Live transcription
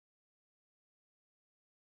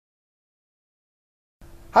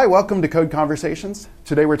Hi, welcome to Code Conversations.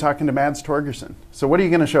 Today we're talking to Mads Torgersen. So what are you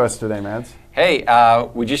going to show us today, Mads? Hey,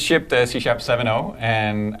 we just shipped the C# 7.0,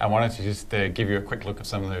 and I wanted to just give you a quick look at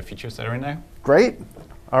some of the features that are in there. Great.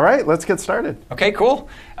 All right, let's get started. Okay, cool.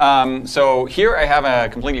 So here I have a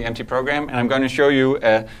completely empty program, and I'm going to show you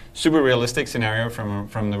a super realistic scenario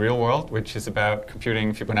from the real world, which is about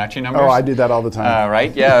computing Fibonacci numbers. Oh, I do that all the time.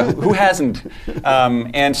 Right? Yeah, who hasn't?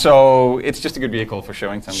 And so it's just a good vehicle for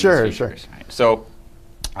showing some of these features. Right? So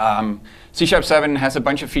C# 7 has a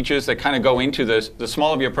bunch of features that kind of go into the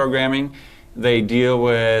small of your programming. They deal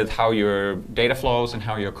with how your data flows and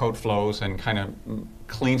how your code flows and kind of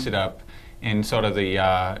cleans it up in sort of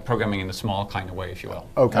the programming in the small kind of way, if you will.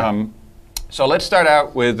 Okay. So let's start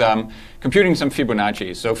out with computing some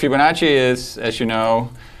Fibonacci. So Fibonacci is, as you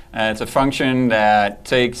know, it's a function that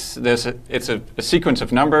takes this, it's a sequence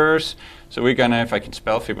of numbers. So we're gonna, if I can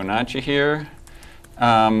spell Fibonacci here,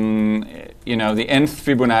 you know, the nth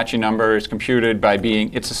Fibonacci number is computed by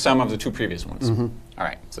being, it's the sum of the two previous ones. Mm-hmm. All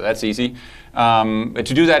right, so that's easy. But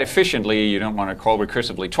to do that efficiently, you don't want to call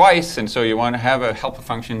recursively twice, and so you want to have a helper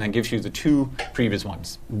function that gives you the two previous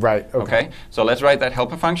ones. Right, okay. So let's write that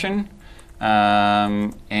helper function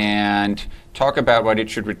and talk about what it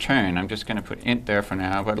should return. I'm just going to put int there for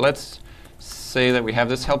now, but let's say that we have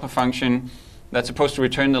this helper function that's supposed to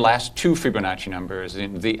return the last two Fibonacci numbers,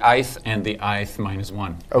 the ith and the ith minus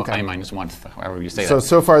 1, okay. or I minus 1th, however you say that.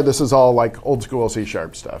 So far this is all like old school C#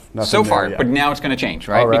 stuff. Nothing so far, but now it's going to change,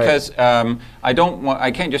 right? Right. Because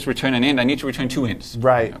I can't just return an int, I need to return two ints.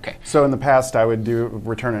 Right. Okay. So in the past I would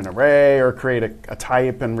return an array or create a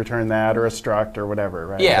type and return that, or a struct or whatever,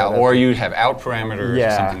 right? Yeah, or you'd have out parameters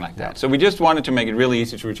or something like that. Yeah. So we just wanted to make it really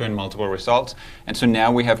easy to return multiple results, and so now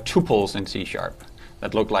we have tuples in C#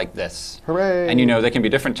 that look like this. Hooray! And you know, they can be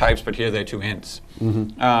different types, but here they're two ints.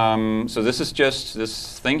 Mm-hmm. So this is just,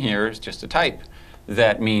 this thing here is just a type.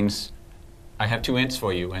 That means I have two ints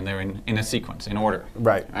for you, and they're in a sequence, in order.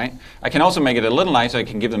 Right. Right? I can also make it a little nicer. I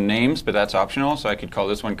can give them names, but that's optional. So I could call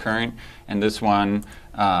this one current, and this one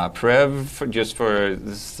prev, just for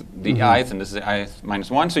this, the ith, and this is the ith minus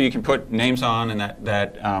 1. So you can put names on, and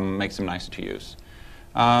that makes them nicer to use.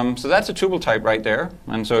 So that's a tuple type right there.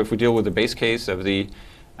 And so if we deal with the base case of the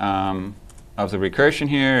recursion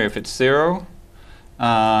here, if it's 0,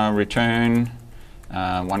 return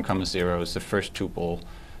 1, 0 is the first tuple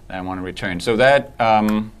that I want to return. So that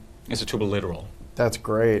is a tuple literal. That's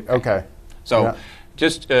great. Okay. So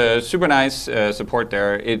just super nice support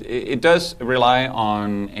there. It does rely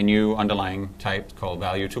on a new underlying type called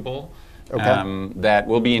value tuple. Okay. That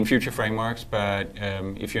will be in future frameworks, but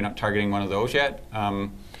if you're not targeting one of those yet,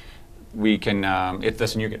 we can, if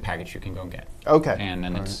there's a NuGet package, you can go and get. Okay. And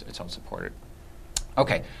then it's all supported.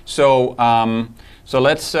 Okay, so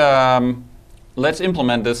let's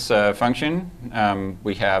implement this function.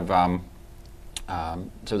 We have,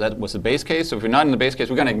 so that was the base case. So if we're not in the base case,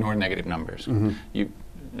 we're going to ignore negative numbers. You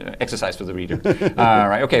exercise for the reader.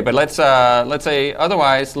 Right, okay, but let's say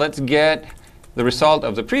otherwise, let's get the result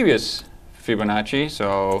of the previous Fibonacci.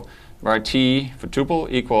 So var t for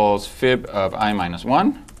tuple equals fib of I minus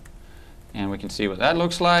 1. And we can see what that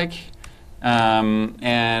looks like.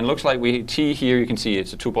 And looks like t here, you can see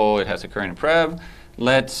it's a tuple, it has a current and prev.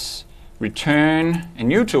 Let's return a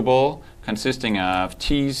new tuple consisting of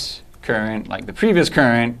t's current, like the previous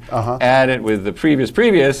current, added with the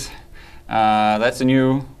previous. That's a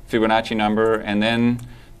new Fibonacci number, and then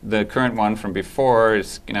the current one from before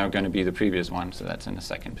is now going to be the previous one, so that's in the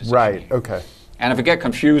second position. Right, okay. And if I get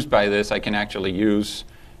confused by this, I can actually use,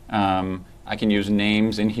 I can use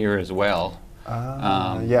names in here as well.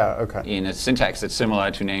 Yeah, okay. In a syntax that's similar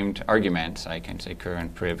to named arguments, I can say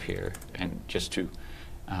current priv here, and just to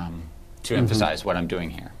emphasize what I'm doing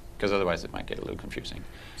here, because otherwise it might get a little confusing.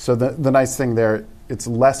 So the nice thing there, it's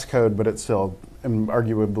less code, but it's still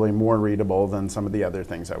arguably more readable than some of the other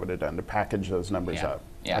things I would have done to package those numbers up.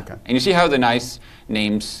 Yeah, okay. And you see how the nice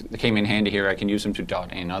names came in handy here. I can use them to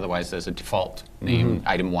dot in. Otherwise, there's a default name,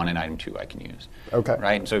 item 1 and item 2 I can use. Okay.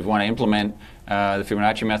 Right, and so if you want to implement the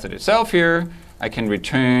Fibonacci method itself here, I can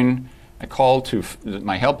return a call to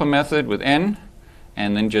my helper method with n,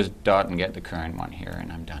 and then just dot and get the current one here,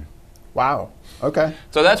 and I'm done. Wow, okay.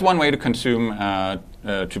 So that's one way to consume,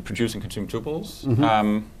 to produce and consume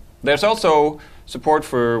tuples. There's also support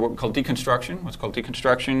for what we call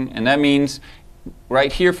deconstruction, and that means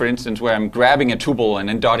right here, for instance, where I'm grabbing a tuple and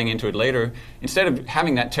then dotting into it later, instead of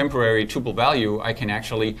having that temporary tuple value, I can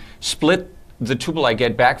actually split the tuple I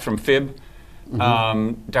get back from fib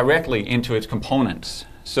directly into its components.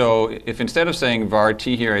 So if instead of saying var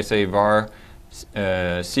t here, I say var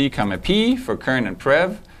c comma p for current and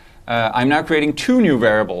prev, I'm now creating two new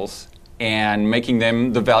variables and making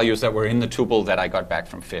them the values that were in the tuple that I got back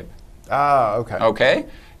from fib. Ah, okay. Okay?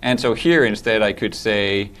 And so here instead I could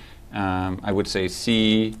say, I would say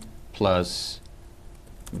C plus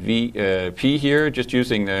P here, just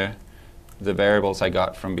using the variables I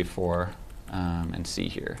got from before, and C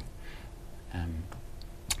here.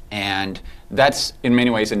 And that's in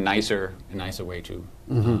many ways a nicer way to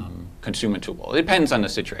consume a tuple. It depends on the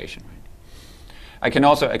situation, right? I could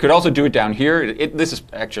also do it down here. This is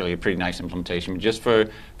actually a pretty nice implementation. Just for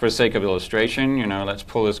the sake of illustration, let's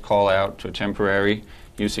pull this call out to a temporary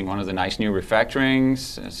using one of the nice new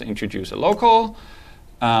refactorings. Let's introduce a local,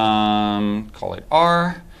 call it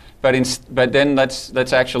R. But then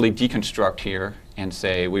let's actually deconstruct here and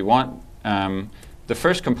say we want the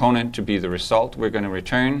first component to be the result we're going to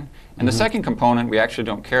return, and the second component we actually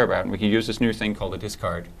don't care about, and we can use this new thing called a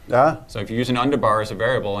discard. So if you use an underbar as a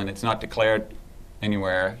variable and it's not declared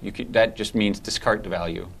anywhere, that just means discard the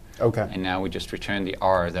value. Okay. And now we just return the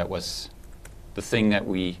R that was the thing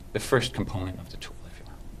the first component of the tool, if you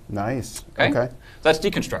will. Nice. Okay? So that's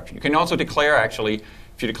deconstruction. You can also declare, actually,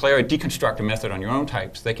 if you declare a deconstructor method on your own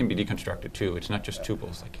types, they can be deconstructed too. It's not just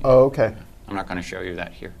tuples. Oh, okay. I'm not going to show you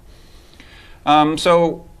that here.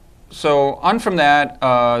 So on from that,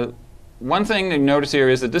 one thing to notice here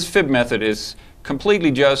is that this fib method is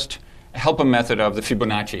completely just a helper method of the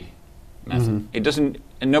Fibonacci method. It doesn't,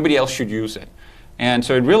 and nobody else should use it. And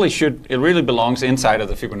so it really belongs inside of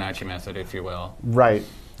the Fibonacci method, if you will. Right.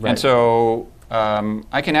 And so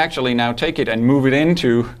I can actually now take it and move it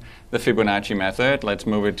into the Fibonacci method. Let's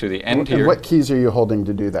move it to the end here. And what keys are you holding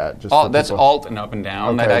to do that? Just that's Alt and up and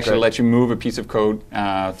down. Okay, that actually great. lets you move a piece of code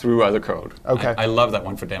through other code. Okay. I love that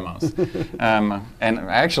one for demos. And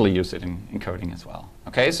I actually use it in coding as well.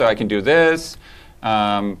 Okay, so I can do this,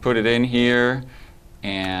 put it in here,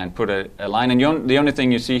 and put a line. And the only thing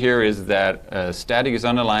you see here is that static is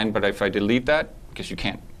underlined, but if I delete that, because you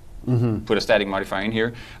can't put a static modifier in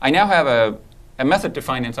here, I now have a method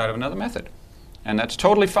defined inside of another method. And that's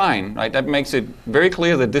totally fine, right? That makes it very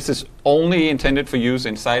clear that this is only intended for use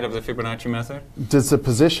inside of the Fibonacci method. Does the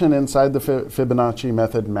position inside the Fibonacci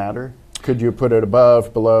method matter? Could you put it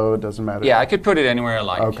above, below? It doesn't matter? Yeah, I could put it anywhere I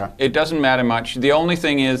like. Okay. It doesn't matter much. The only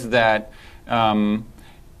thing is that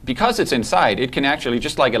because it's inside, it can actually,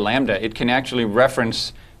 just like a lambda, it can actually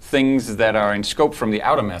reference things that are in scope from the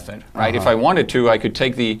outer method, right? If I wanted to, I could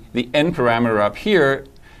take the n parameter up here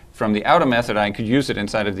from the outer method, I could use it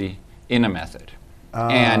inside of the inner method.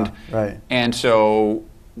 And so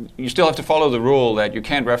you still have to follow the rule that you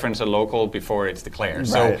can't reference a local before it's declared.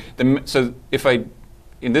 Right. So if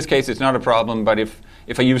in this case, it's not a problem, but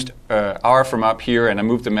if I used R from up here and I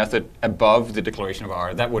moved the method above the declaration of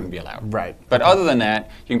R, that wouldn't be allowed. Right. But other than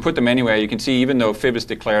that, you can put them anywhere. You can see even though fib is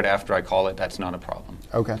declared after I call it, that's not a problem.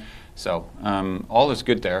 Okay. So all is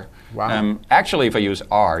good there. Wow. Actually, if I use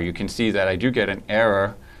R, you can see that I do get an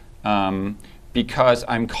error because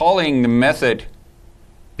I'm calling the method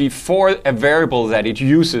before a variable that it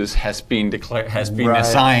uses has been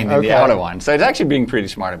assigned in the outer one. So it's actually being pretty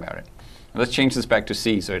smart about it. Let's change this back to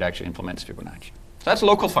C so it actually implements Fibonacci. So that's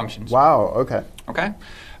local functions. Wow, okay. Okay.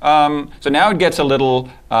 So now it gets a little,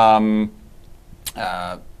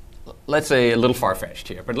 let's say a little far-fetched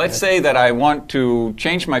here. But let's say that I want to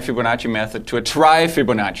change my Fibonacci method to a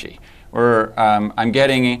try-Fibonacci, where I'm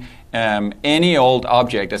getting any old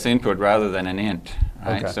object as input rather than an int.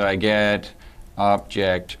 Right? Okay. So I get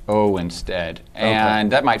object O instead. And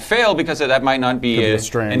that might fail because that might not be a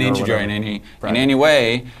string an integer in any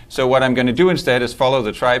way. So what I'm going to do instead is follow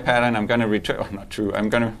the try pattern. I'm going to return, not true,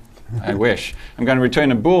 I wish. I'm going to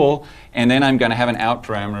return a bool, and then I'm going to have an out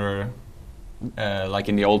parameter like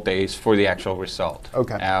in the old days for the actual result.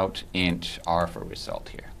 Okay. Out int R for result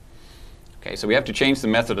here. Okay, so we have to change the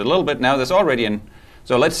method a little bit. Now there's already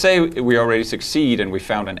so let's say we already succeed and we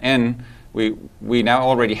found an n. We now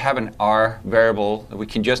already have an R variable that we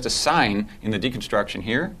can just assign in the deconstruction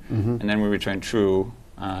here, and then we return true,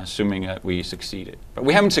 assuming that we succeeded. But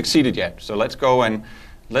we haven't succeeded yet, so let's go and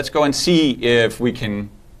see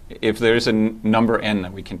if there is a number n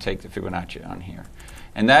that we can take the Fibonacci on here.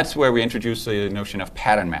 And that's where we introduce the notion of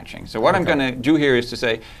pattern matching. So what I'm going to do here is to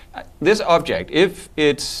say, this object, if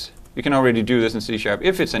it's, you can already do this in C#,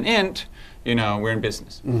 if it's an int, we're in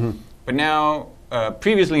business. But now,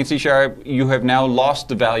 previously in C#, you have now lost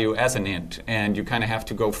the value as an int, and you kind of have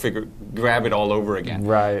to go grab it all over again.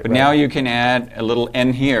 Right. But now you can add a little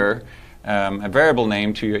n here, a variable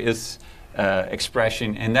name to your is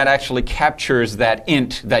expression, and that actually captures that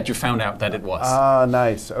int that you found out that it was. Ah,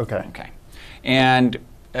 nice. Okay. Okay. And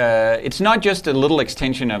it's not just a little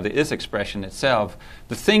extension of the is expression itself.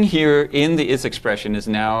 The thing here in the is expression is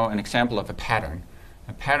now an example of a pattern.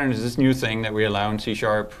 A pattern is this new thing that we allow in C#,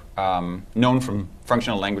 known from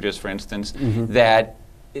functional languages, for instance, that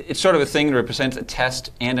it's sort of a thing that represents a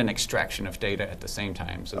test and an extraction of data at the same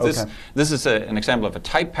time. So this is an example of a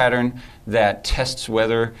type pattern that tests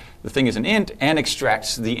whether the thing is an int and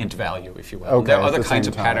extracts the int value, if you will. Okay, There are other kinds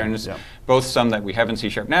of patterns, both some that we have in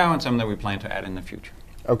C# now and some that we plan to add in the future.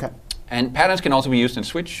 Okay. And patterns can also be used in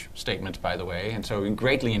switch statements, by the way, and so we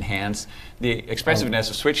greatly enhance the expressiveness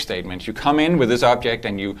of switch statements. You come in with this object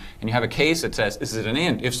and you have a case that says, is it an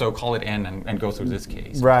int? If so, call it n and go through this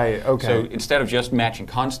case. Right, okay. So instead of just matching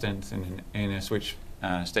constants in a switch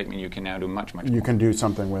statement, you can now do much more. You can do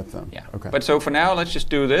something with them. Yeah. Okay. But so for now, let's just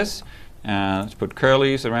do this. Let's put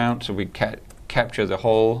curlies around so we capture the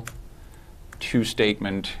whole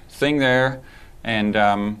two-statement thing there.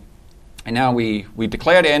 And now we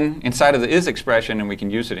declared n inside of the is expression, and we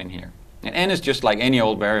can use it in here. And n is just like any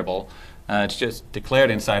old variable. It's just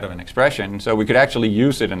declared inside of an expression. So we could actually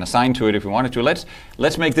use it and assign to it if we wanted to.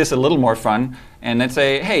 Let's make this a little more fun. And let's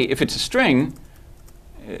say, hey, if it's a string,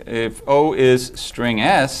 if O is string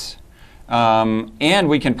S, and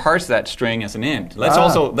we can parse that string as an int.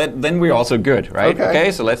 Then we're also good, right?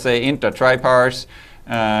 Okay, so let's say int.tryparse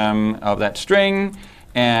of that string.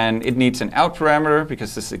 And it needs an out parameter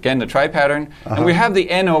because this is, again, the try pattern. And we have the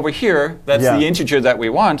n over here. That's the integer that we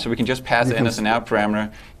want. So we can just pass n as an out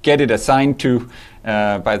parameter, get it assigned to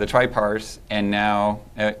by the try parse. And now,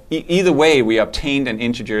 either way, we obtained an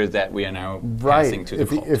integer that we are now passing to the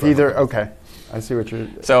call. If either, okay. I see what you're...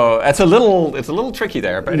 So it's a little tricky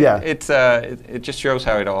there, but it just shows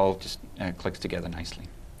how it all just clicks together nicely.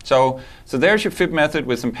 So there's your fib method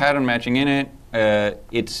with some pattern matching in it.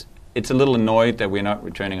 It's a little annoyed that we're not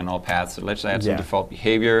returning on all paths, so let's add some default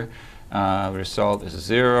behavior. Result is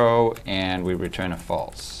 0, and we return a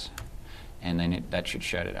false. And then that should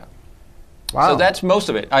shut it out. Wow. So that's most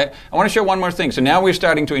of it. I want to show one more thing. So now we're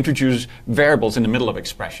starting to introduce variables in the middle of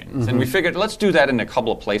expressions. And we figured, let's do that in a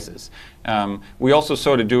couple of places. We also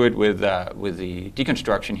sort of do it with the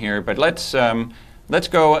deconstruction here, but let's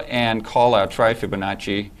go and call our try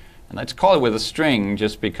Fibonacci. And let's call it with a string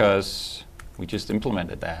just because we just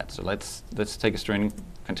implemented that. So let's take a string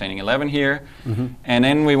containing 11 here, and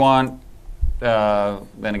then we want,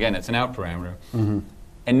 then again, it's an out parameter.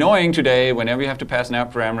 Annoying today, whenever you have to pass an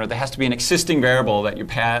out parameter, there has to be an existing variable that you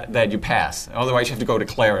pass. Otherwise, you have to go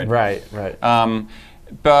declare it. Right.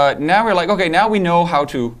 But now we're like, okay, now we know how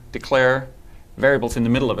to declare variables in the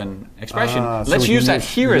middle of an expression. Let's use that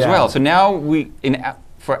here as well. So now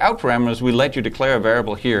for out parameters, we let you declare a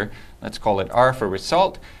variable here. Let's call it r for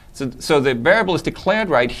result. So the variable is declared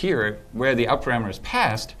right here where the out parameter is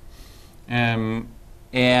passed, and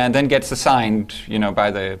then gets assigned,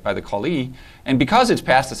 by the callee. And because it's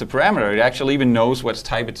passed as a parameter, it actually even knows what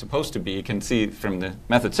type it's supposed to be. You can see it from the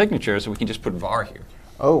method signature, so we can just put var here.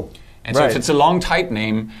 Oh. And so if it's a long type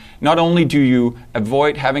name, not only do you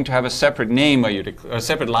avoid having to have a separate name a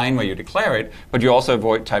separate line where you declare it, but you also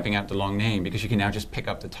avoid typing out the long name because you can now just pick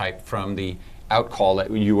up the type from the out call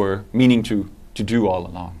that you were meaning to do all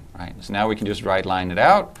along. Right. So now we can just right line it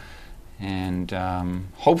out, and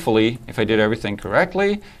hopefully, if I did everything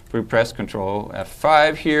correctly, we press Control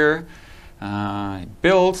F5 here, it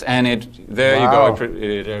builds, and there you go.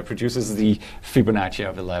 It produces the Fibonacci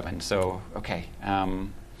of 11. So okay,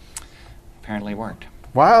 apparently it worked.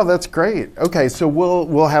 Wow, that's great. Okay, so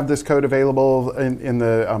we'll have this code available in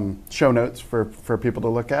the show notes for people to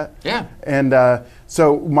look at. Yeah. And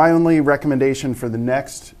so my only recommendation for the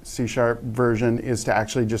next C# version is to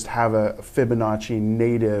actually just have a Fibonacci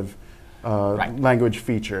native language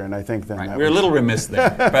feature, and I think then we're a little remiss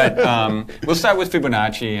there, but we'll start with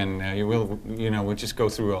Fibonacci, and we'll just go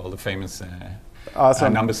through all the famous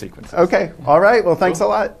awesome number sequences. Okay. All right. Well, thanks a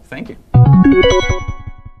lot. Thank you.